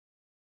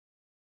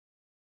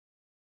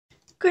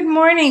Good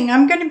morning.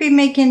 I'm going to be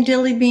making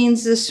dilly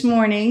beans this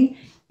morning,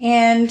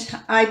 and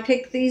I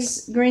picked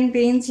these green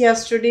beans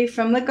yesterday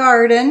from the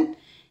garden,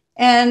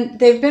 and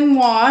they've been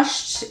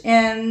washed,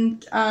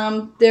 and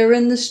they're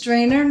in the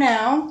strainer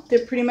now.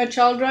 They're pretty much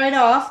all dried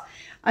off.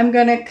 I'm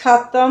going to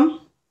cut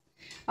them.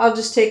 I'll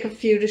just take a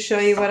few to show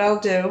you what I'll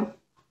do.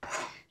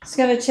 Just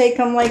going to take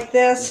them like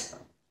this,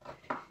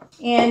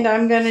 and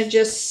I'm going to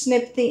just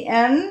snip the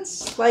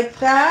ends like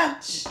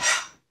that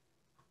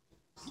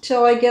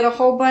till I get a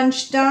whole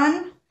bunch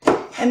done.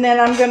 And then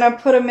I'm going to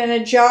put them in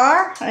a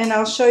jar, and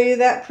I'll show you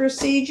that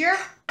procedure.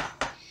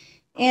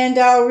 And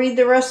I'll read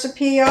the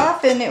recipe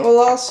off, and it will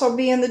also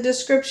be in the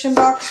description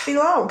box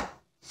below.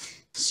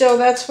 So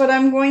that's what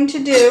I'm going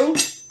to do.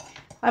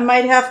 I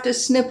might have to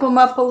snip them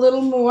up a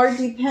little more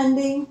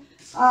depending.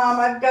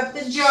 I've got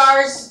the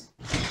jars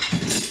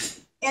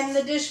in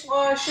the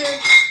dishwasher,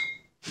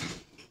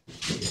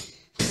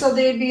 so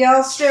they'd be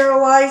all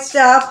sterilized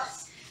up.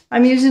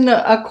 I'm using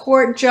a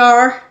quart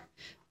jar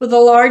with a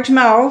large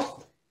mouth.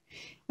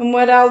 And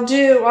what I'll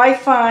do, I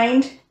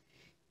find,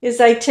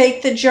 is I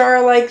take the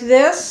jar like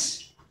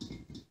this,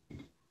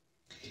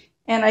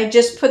 and I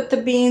just put the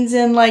beans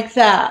in like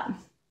that.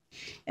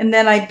 And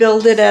then I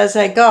build it as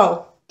I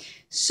go.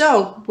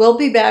 So, we'll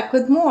be back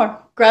with more.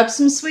 Grab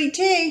some sweet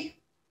tea.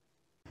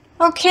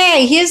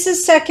 Okay, here's the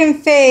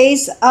second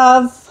phase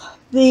of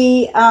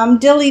the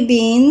dilly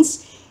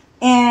beans.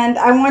 And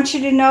I want you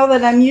to know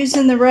that I'm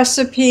using the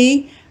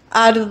recipe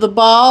out of the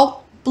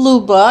Ball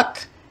Blue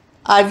Book.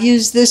 I've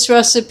used this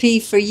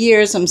recipe for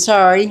years. I'm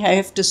sorry, I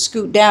have to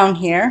scoot down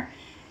here.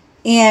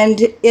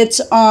 And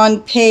it's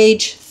on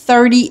page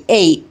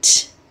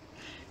 38,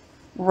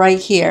 right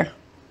here.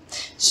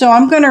 So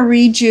I'm going to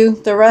read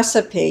you the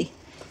recipe.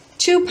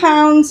 2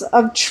 pounds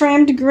of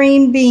trimmed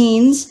green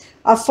beans,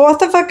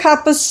 1/4 of a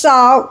cup of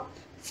salt,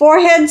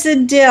 4 heads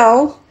of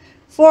dill,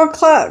 4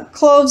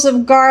 cloves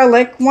of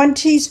garlic, 1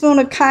 teaspoon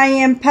of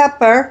cayenne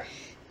pepper,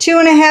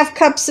 2½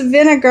 cups of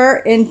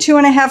vinegar, and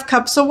 2½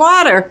 cups of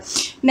water.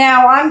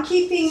 Now I'm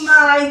keeping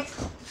my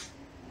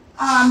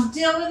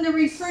dill in the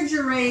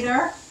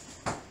refrigerator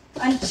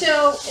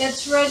until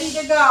it's ready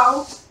to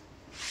go,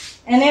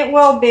 and it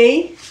will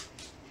be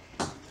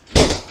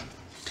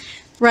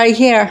right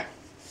here.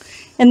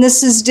 And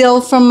this is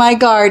dill from my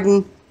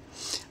garden.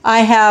 I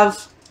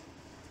have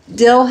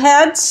dill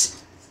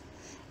heads,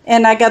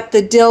 and I got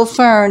the dill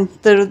fern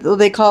that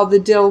they call the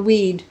dill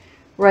weed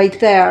right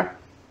there.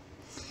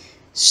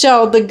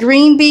 So the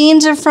green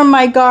beans are from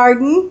my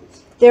garden.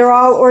 They're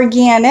all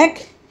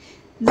organic.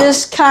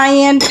 This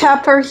cayenne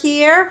pepper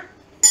here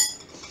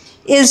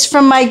is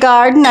from my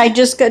garden. I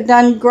just got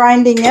done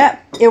grinding it.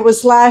 It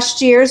was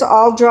last year's,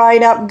 all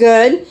dried up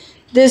good.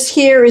 This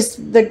here is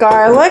the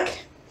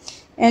garlic,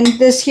 and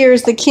this here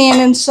is the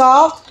cannon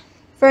salt.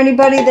 For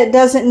anybody that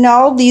doesn't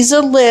know, these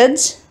are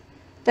lids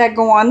that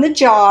go on the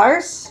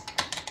jars,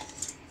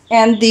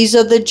 and these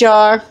are the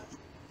jar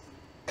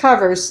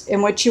covers.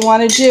 And what you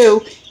want to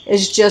do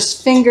is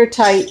just finger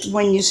tight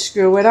when you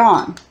screw it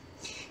on.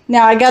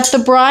 Now I got the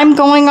brine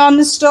going on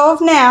the stove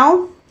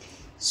now,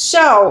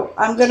 so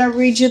I'm going to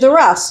read you the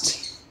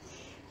rest.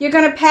 You're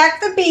going to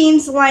pack the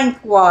beans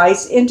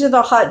lengthwise into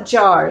the hot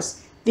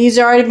jars. These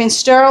have already been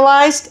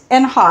sterilized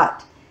and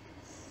hot.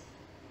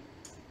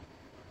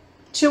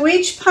 To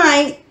each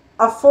pint,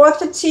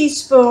 1/4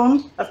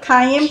 teaspoon of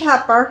cayenne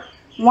pepper,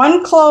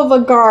 1 clove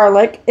of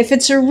garlic. If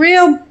it's a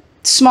real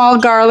small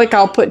garlic,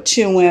 I'll put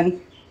 2 in.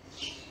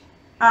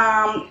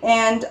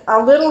 And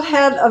a little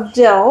head of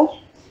dill.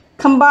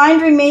 Combine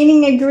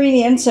remaining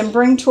ingredients and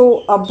bring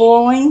to a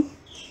boiling.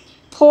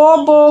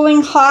 Pour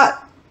boiling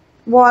hot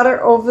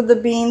water over the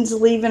beans,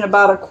 leaving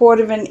about a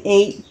quarter of an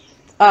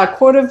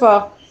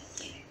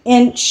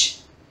inch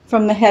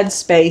from the head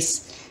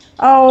space.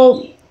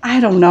 Oh, I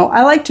don't know.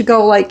 I like to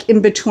go like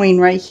in between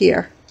right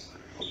here,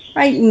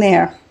 right in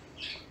there.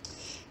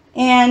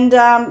 And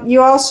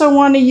you also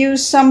want to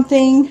use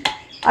something.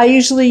 I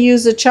usually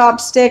use a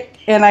chopstick,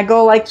 and I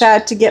go like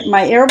that to get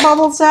my air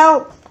bubbles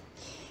out.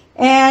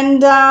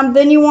 And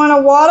then you want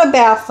to water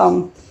bath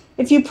them.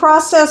 If you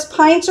process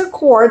pints or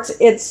quarts,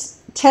 it's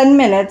 10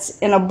 minutes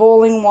in a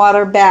boiling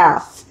water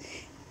bath.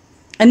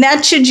 And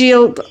that should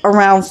yield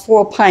around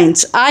 4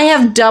 pints. I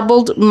have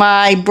doubled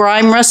my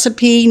brine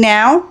recipe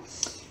now,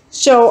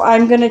 so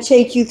I'm going to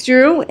take you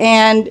through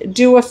and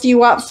do a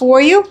few up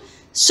for you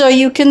so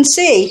you can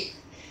see.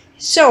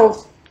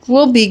 So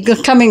we'll be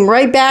coming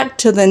right back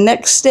to the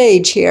next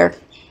stage here.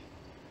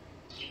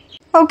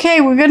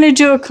 Okay, we're going to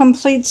do a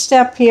complete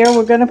step here.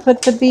 We're going to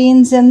put the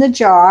beans in the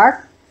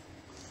jar,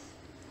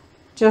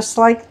 just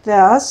like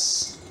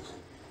this.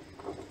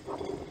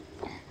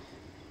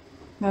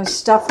 I'm going to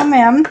stuff them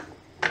in.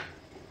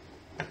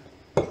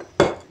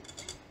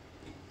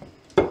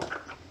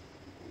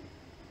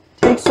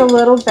 Takes a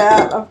little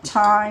bit of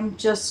time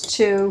just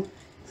to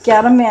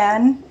get them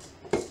in.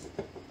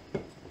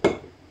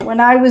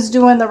 When I was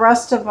doing the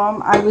rest of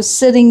them, I was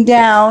sitting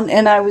down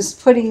and I was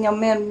putting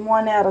them in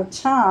one at a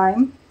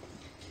time.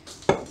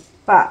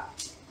 But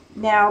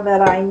now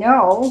that I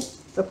know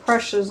the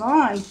pressure's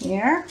on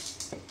here,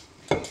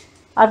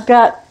 I've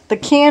got the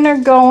canner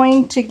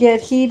going to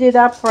get heated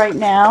up right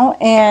now,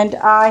 and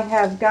I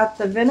have got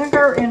the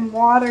vinegar and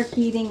water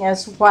heating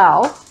as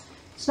well.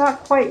 It's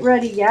not quite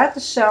ready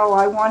yet, so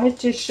I wanted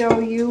to show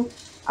you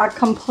a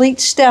complete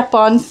step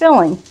on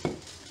filling.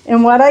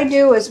 And what I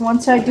do is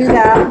once I do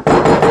that,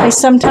 I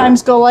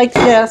sometimes go like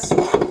this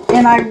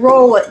and I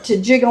roll it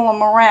to jiggle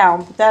them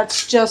around.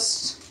 That's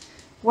just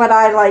what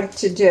I like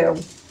to do,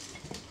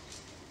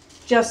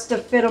 just to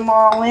fit them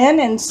all in.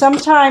 And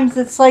sometimes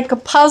it's like a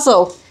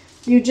puzzle.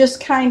 You just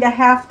kind of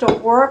have to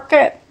work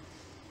it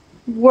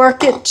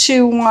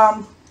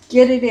to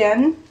get it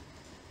in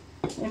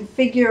and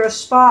figure a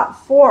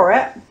spot for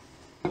it.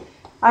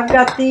 I've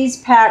got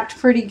these packed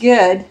pretty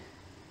good,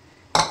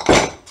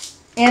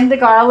 and the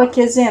garlic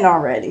is in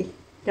already.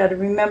 Got to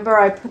remember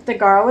I put the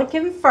garlic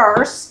in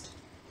first,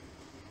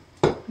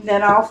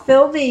 then I'll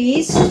fill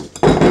these,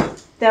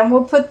 then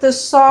we'll put the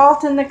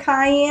salt and the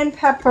cayenne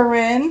pepper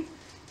in,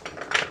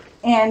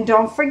 and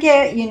don't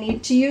forget you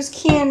need to use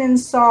cannon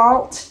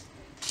salt.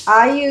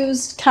 I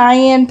used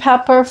cayenne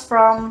pepper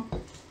from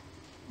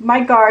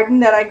my garden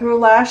that I grew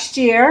last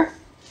year,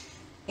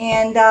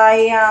 and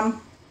I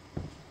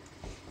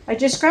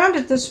just ground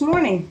it this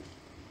morning,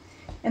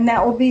 and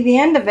that will be the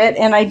end of it.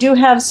 And I do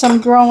have some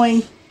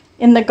growing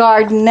in the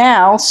garden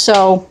now,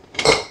 so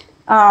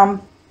that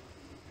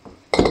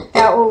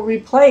will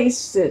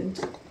replace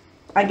it.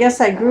 I guess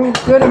I grew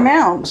a good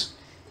amount.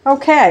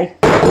 Okay,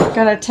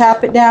 gonna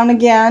tap it down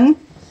again.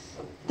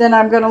 Then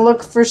I'm gonna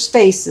look for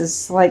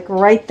spaces, like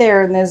right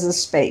there, and there's a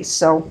space.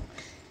 So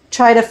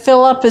try to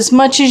fill up as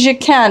much as you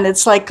can.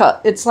 It's like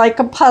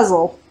a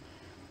puzzle.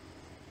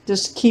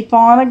 Just keep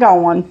on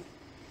going.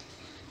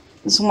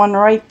 There's one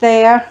right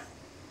there.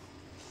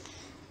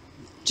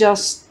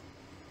 Just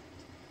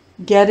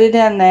get it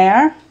in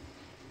there.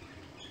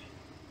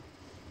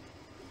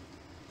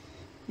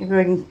 Maybe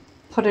we can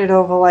put it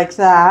over like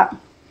that.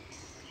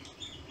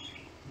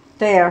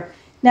 There.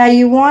 Now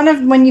you want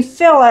to, when you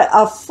fill it,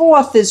 a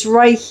fourth is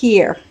right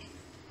here.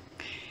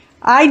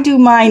 I do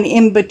mine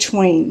in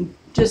between,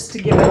 just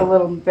to give it a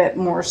little bit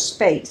more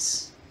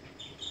space.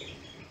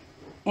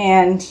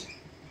 And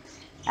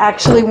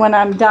actually when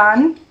I'm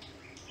done,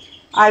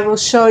 I will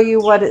show you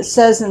what it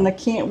says in the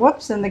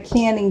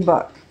canning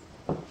book.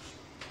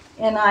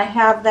 And I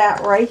have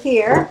that right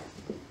here,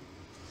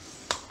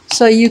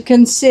 so you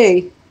can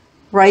see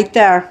right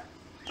there.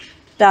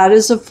 That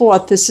is a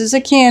fourth. This is a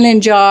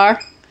canning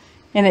jar,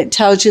 and it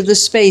tells you the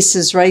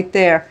spaces right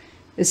there.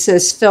 It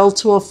says fill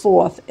to a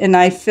fourth, and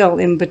I fill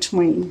in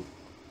between.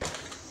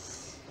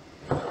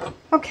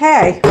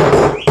 Okay,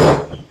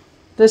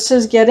 this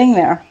is getting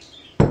there.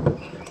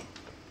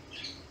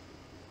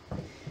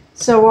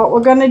 So what we're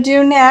going to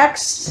do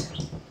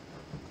next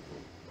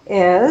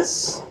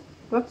is,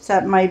 whoops,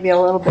 that might be a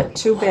little bit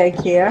too big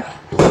here.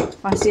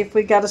 Let's see if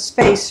we got a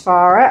space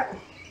for it.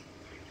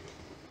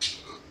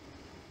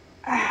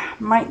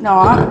 Might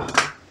not.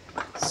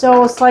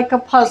 So it's like a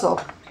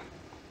puzzle.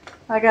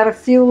 I got a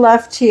few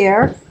left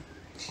here,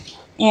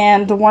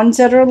 and the ones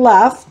that are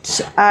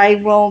left, I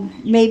will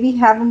maybe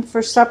have them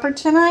for supper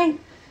tonight,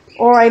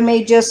 or I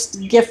may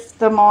just gift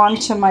them on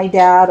to my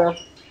dad or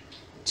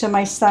to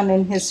my son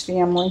and his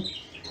family.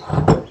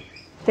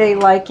 They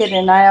like it,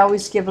 and I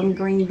always give them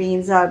green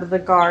beans out of the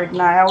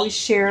garden. I always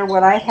share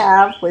what I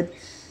have with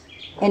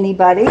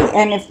anybody,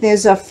 and if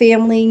there's a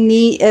family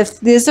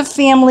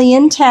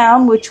in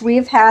town, which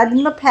we've had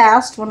in the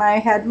past when I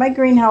had my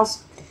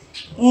greenhouse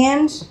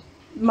and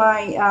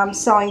my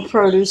selling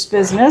produce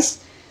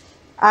business,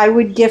 I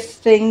would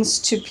gift things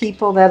to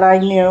people that I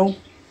knew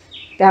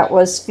that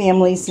was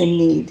families in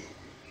need.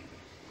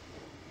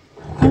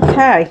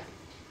 Okay.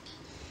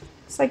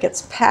 Looks like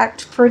it's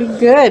packed pretty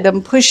good.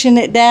 I'm pushing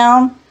it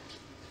down.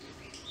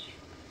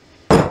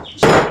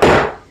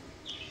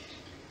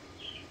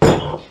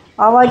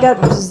 All I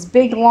got is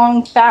big,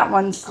 long, fat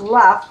ones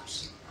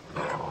left.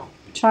 I'm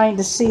trying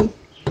to see.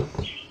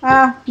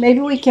 Maybe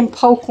we can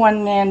poke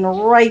one in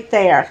right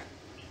there.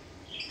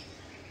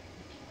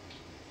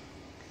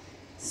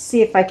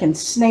 See if I can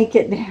snake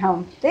it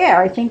down.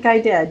 There, I think I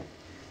did.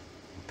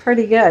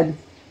 Pretty good.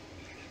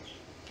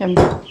 Can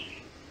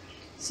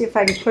see if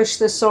I can push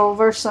this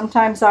over.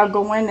 Sometimes I'll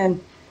go in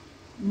and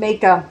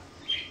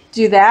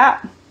do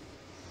that.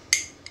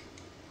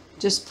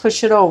 Just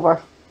push it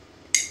over.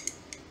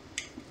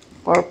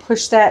 Or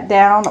push that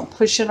down, or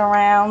push it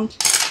around.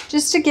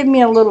 Just to give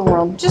me a little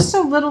room. Just a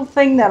little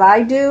thing that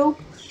I do.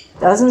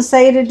 Doesn't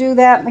say to do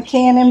that in the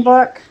canning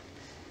book.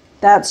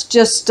 That's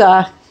just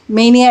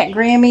Maniac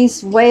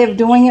Grammy's way of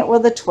doing it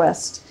with a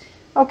twist.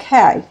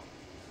 Okay.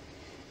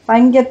 If I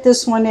can get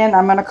this one in,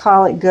 I'm going to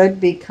call it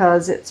good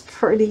because it's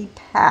pretty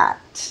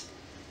packed.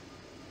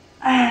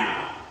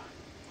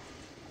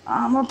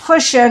 I'm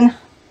pushing.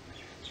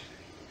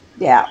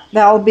 Yeah,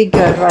 that'll be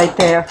good right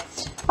there.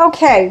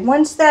 Okay,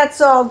 once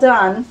that's all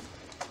done,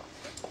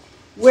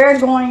 we're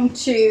going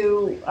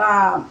to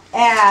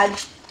add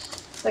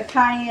the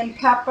cayenne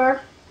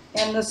pepper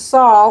and the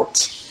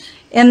salt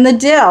and the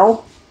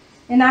dill.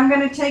 And I'm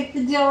going to take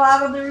the dill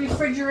out of the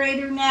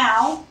refrigerator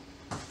now.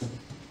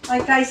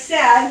 Like I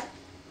said,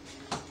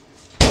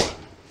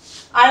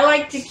 I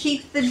like to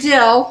keep the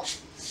dill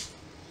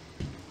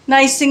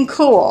nice and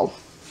cool.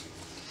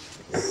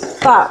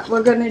 But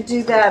we're going to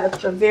do that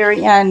at the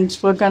very end.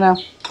 We're going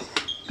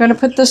to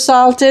put the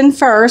salt in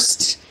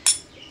first,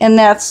 and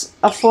that's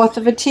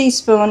 1/4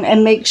 teaspoon,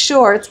 and make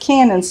sure it's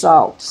Cayenne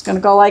salt. Just going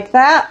to go like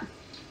that.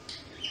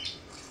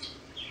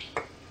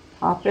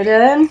 Pop it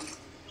in.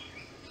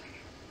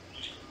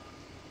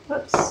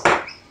 Oops.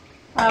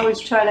 I always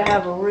try to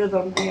have a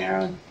rhythm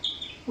here,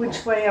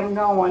 which way I'm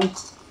going.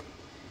 Just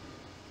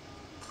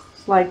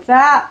like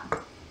that.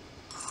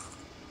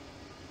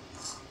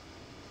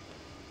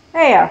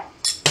 There.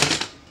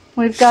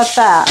 We've got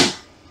that.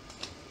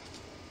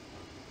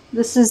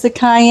 This is the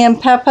cayenne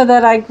pepper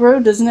that I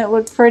grew. Doesn't it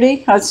look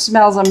pretty? Oh, it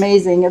smells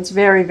amazing. It's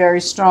very,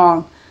 very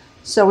strong.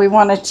 So we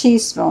want 1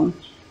 teaspoon.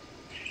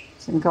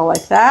 So go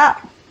like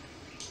that.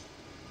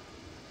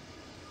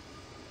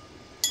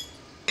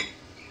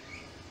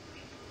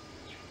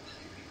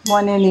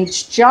 One in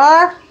each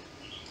jar.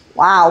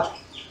 Wow.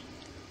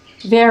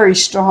 Very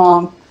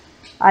strong.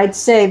 I'd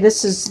say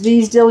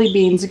these dilly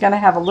beans are going to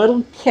have a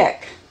little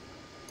kick.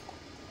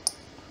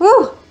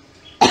 Whew.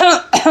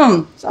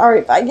 Sorry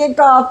if I get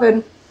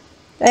coughing.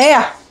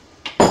 There.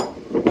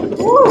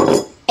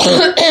 Woo.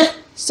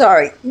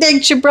 Sorry.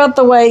 Takes your breath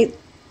away.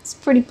 It's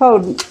pretty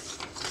potent.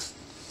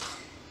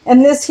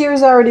 And this here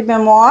has already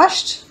been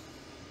washed.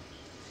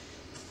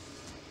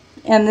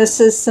 And this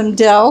is some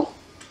dill.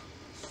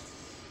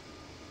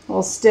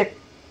 We'll stick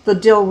the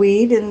dill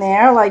weed in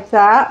there like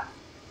that.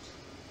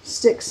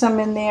 Stick some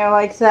in there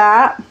like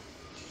that.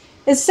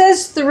 It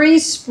says 3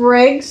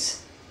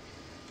 sprigs,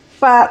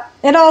 but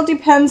it all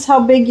depends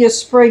how big your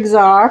sprigs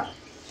are.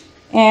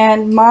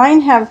 And mine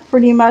have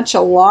pretty much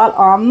a lot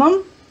on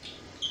them.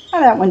 Oh,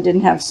 that one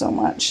didn't have so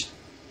much.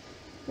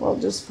 We'll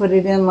just put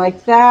it in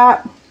like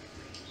that.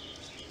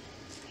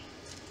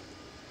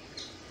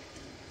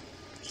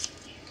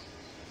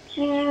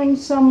 And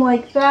some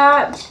like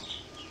that.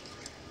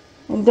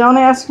 And don't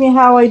ask me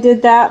how I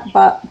did that,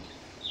 but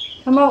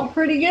come out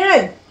pretty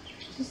good.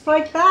 Just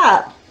like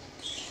that.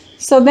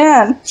 So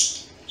then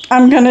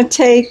I'm going to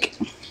take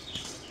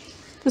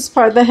this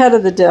part, the head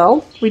of the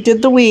dill. We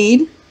did the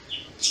weed.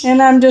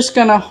 And I'm just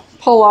going to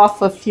pull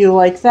off a few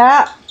like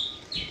that.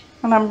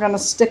 And I'm going to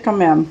stick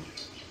them in.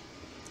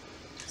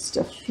 Just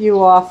a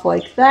few off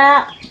like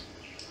that.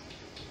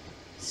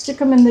 Stick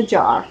them in the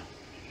jar.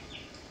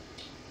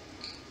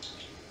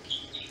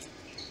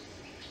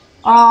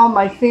 Oh,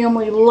 my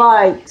family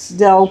likes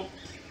dilly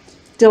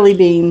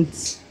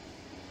beans.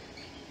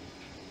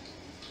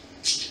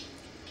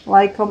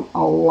 Like them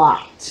a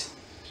lot.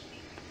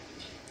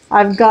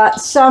 I've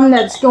got some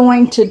that's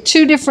going to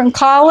 2 different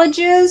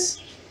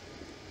colleges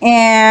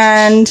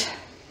and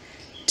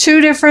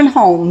 2 different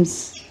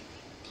homes.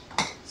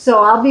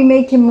 So I'll be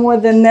making more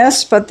than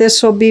this, but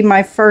this will be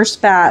my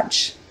first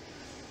batch.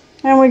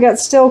 And we got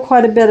still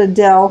quite a bit of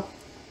dill.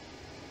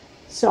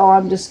 So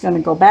I'm just going to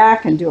go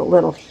back and do a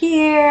little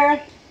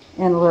here,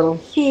 and a little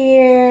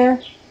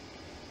here,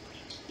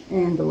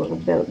 and a little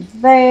bit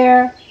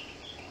there,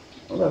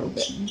 a little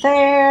bit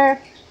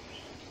there,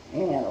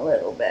 and a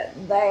little bit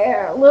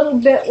there. A little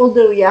bit will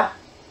do ya.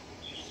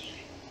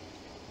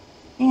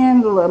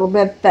 And a little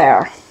bit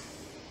there.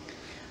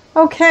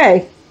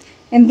 Okay,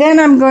 and then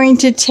I'm going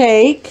to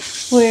take,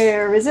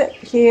 where is it?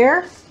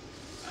 Here.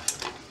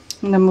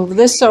 I'm going to move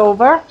this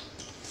over,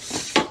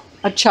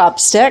 a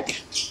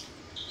chopstick.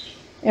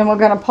 And we're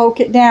going to poke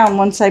it down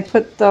once I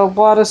put the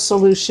water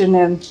solution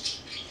in.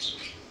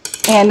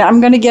 And I'm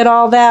going to get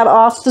all that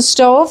off the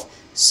stove,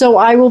 so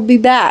I will be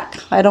back.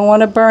 I don't want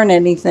to burn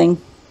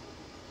anything.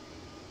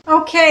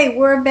 Okay,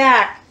 we're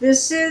back.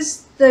 This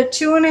is the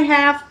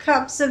 2½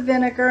 cups of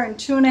vinegar and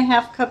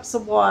 2½ cups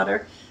of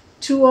water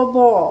to a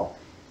bowl.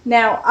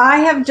 Now, I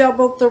have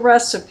doubled the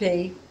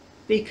recipe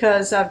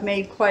because I've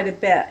made quite a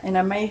bit, and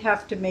I may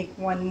have to make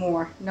one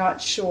more,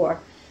 not sure.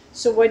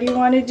 So what you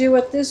want to do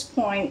at this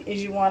point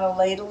is you want to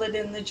ladle it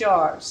in the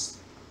jars,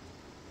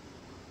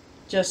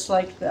 just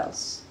like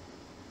this.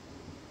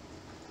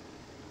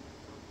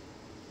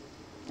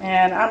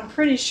 And I'm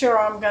pretty sure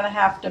I'm going to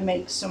have to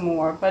make some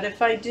more, but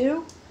if I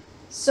do,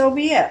 so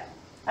be it.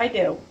 I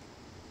do.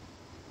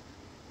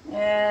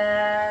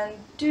 And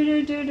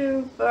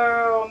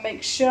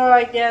make sure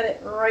I get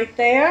it right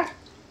there.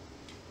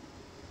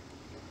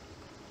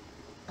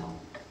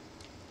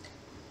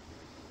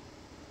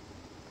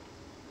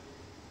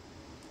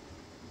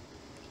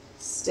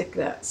 Stick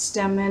that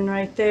stem in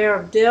right there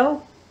of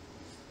dill.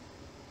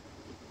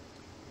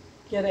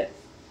 Get it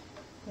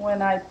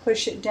when I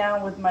push it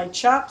down with my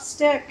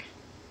chopstick.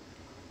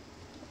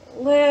 A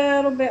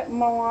little bit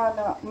more,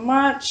 not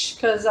much,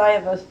 because I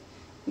have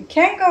you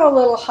can go a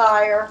little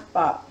higher,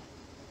 but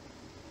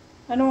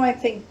I don't want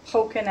anything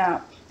poking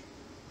up.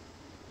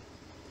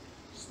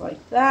 Just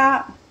like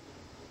that.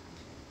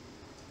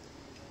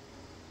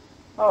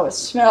 Oh, it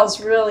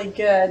smells really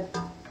good.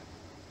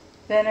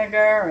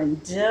 Vinegar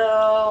and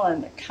dill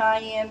and the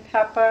cayenne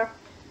pepper.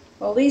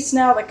 Well, at least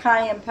now the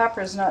cayenne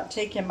pepper is not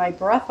taking my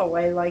breath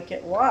away like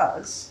it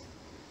was.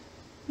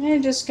 And you're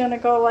just going to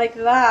go like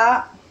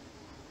that.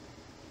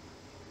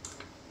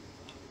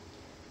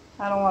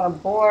 I don't want to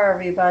bore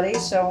everybody,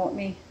 so let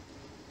me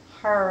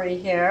hurry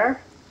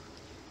here.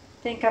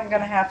 I think I'm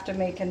going to have to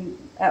make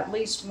at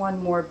least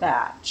one more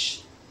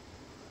batch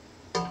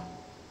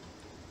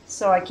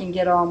so I can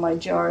get all my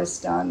jars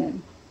done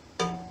and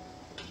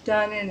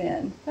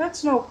in.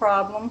 That's no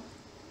problem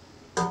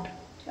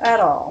at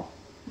all.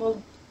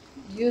 We'll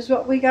use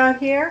what we got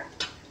here,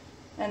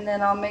 and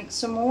then I'll make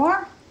some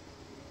more.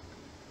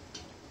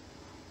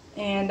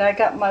 And I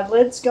got my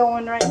lids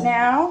going right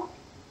now.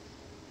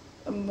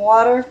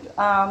 Water,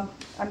 I'm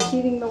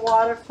heating the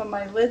water for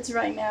my lids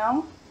right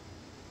now.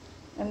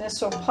 And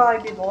this will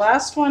probably be the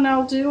last one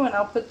I'll do, and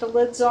I'll put the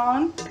lids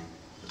on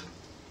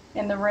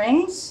and the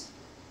rings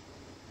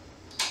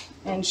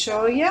and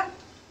show you.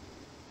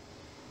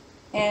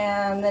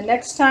 And the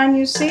next time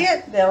you see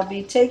it, they'll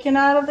be taken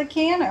out of the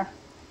canner.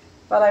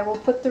 But I will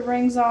put the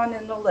rings on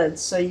in the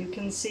lids so you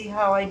can see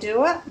how I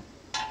do it.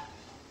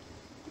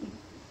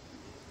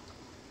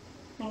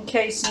 In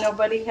case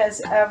nobody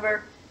has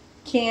ever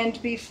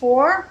canned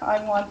before,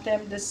 I want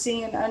them to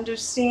see and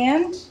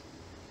understand.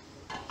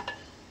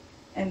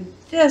 And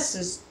this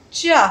is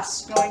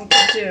just going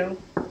to do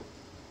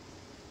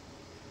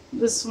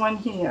this one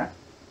here.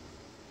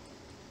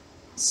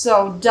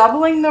 So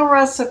doubling the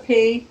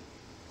recipe,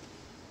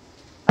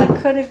 I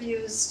could have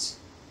used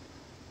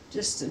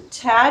just a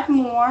tad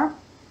more,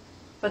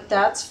 but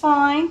that's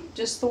fine,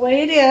 just the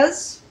way it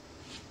is.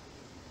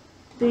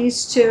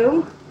 These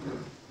two,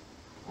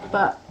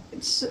 but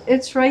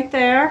it's right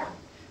there.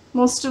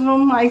 Most of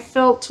them I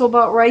filled to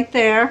about right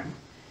there,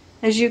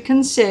 as you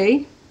can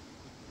see.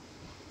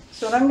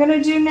 So what I'm going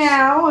to do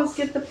now is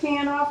get the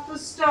pan off the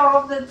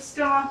stove that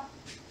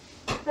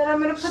I'm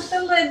going to put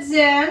the lids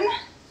in.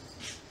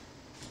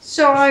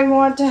 So I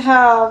want to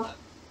have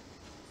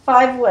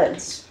 5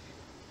 lids.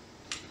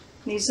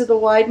 These are the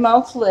wide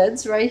mouth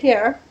lids right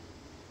here.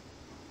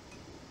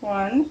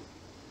 1,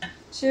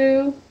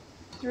 2,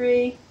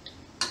 3,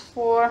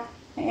 4,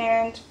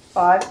 and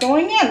 5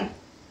 going in.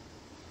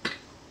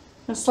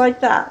 Just like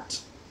that.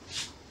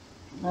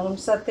 Let them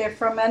sit there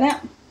for a minute.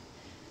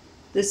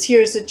 This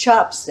here's a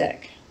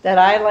chopstick that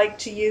I like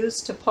to use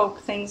to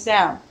poke things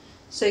down.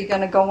 So you're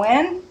going to go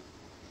in,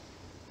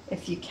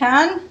 if you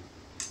can,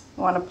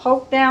 you want to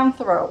poke down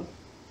through.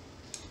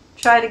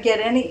 Try to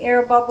get any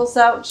air bubbles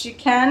out as you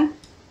can.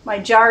 My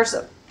jars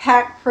are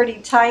packed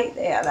pretty tight.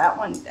 Yeah, that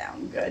one's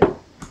down good.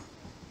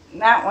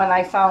 And that one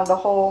I found a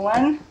hole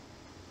in.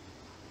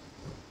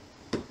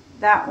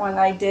 That one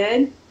I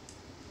did.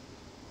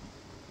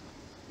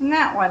 And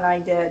that one I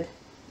did.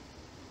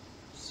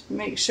 Just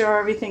make sure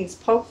everything's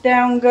poked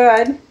down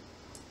good.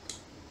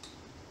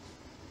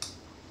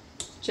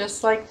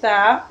 Just like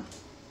that.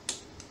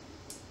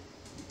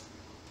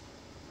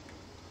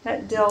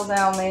 That dill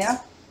down there.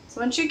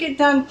 So once you get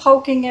done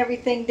poking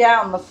everything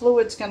down, the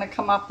fluid's going to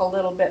come up a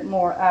little bit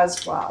more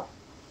as well.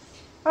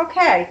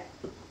 Okay.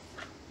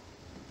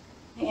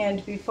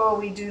 And before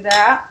we do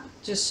that,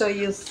 just so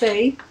you'll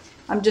see,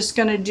 I'm just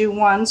going to do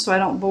one so I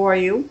don't bore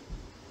you.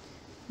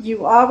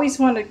 You always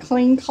want a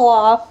clean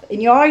cloth,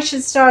 and you always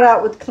should start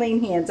out with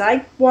clean hands.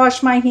 I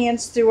wash my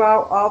hands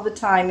throughout all the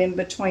time in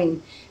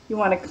between. You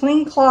want a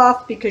clean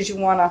cloth because you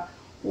want to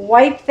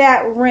wipe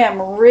that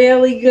rim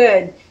really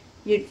good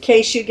in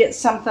case you get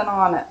something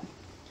on it.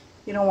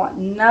 You don't want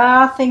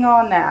nothing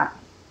on that.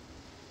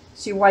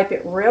 So you wipe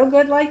it real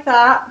good like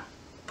that.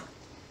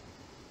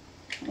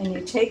 And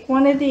you take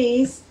one of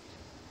these,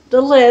 the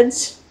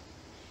lids,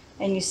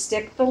 and you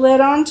stick the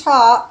lid on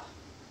top.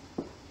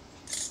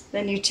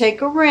 Then you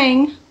take a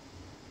ring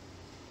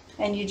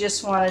and you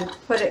just want to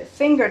put it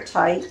finger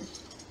tight.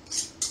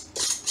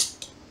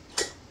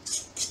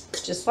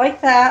 Just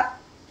like that.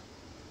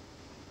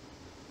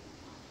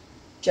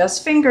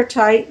 Just finger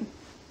tight.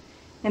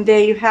 And there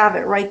you have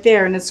it right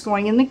there. And it's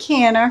going in the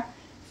canner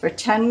for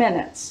 10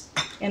 minutes.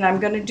 And I'm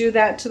going to do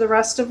that to the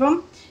rest of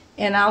them.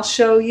 And I'll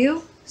show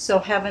you. So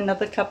have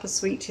another cup of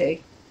sweet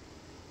tea.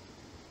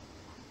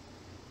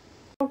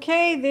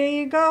 Okay, there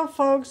you go,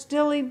 folks.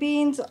 Dilly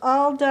beans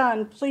all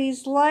done.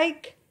 Please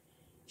like,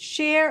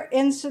 share,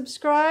 and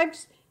subscribe.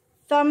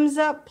 Thumbs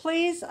up,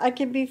 please. I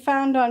can be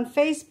found on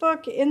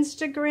Facebook,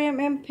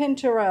 Instagram, and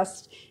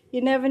Pinterest.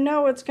 You never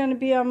know what's going to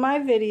be on my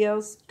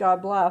videos.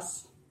 God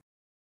bless.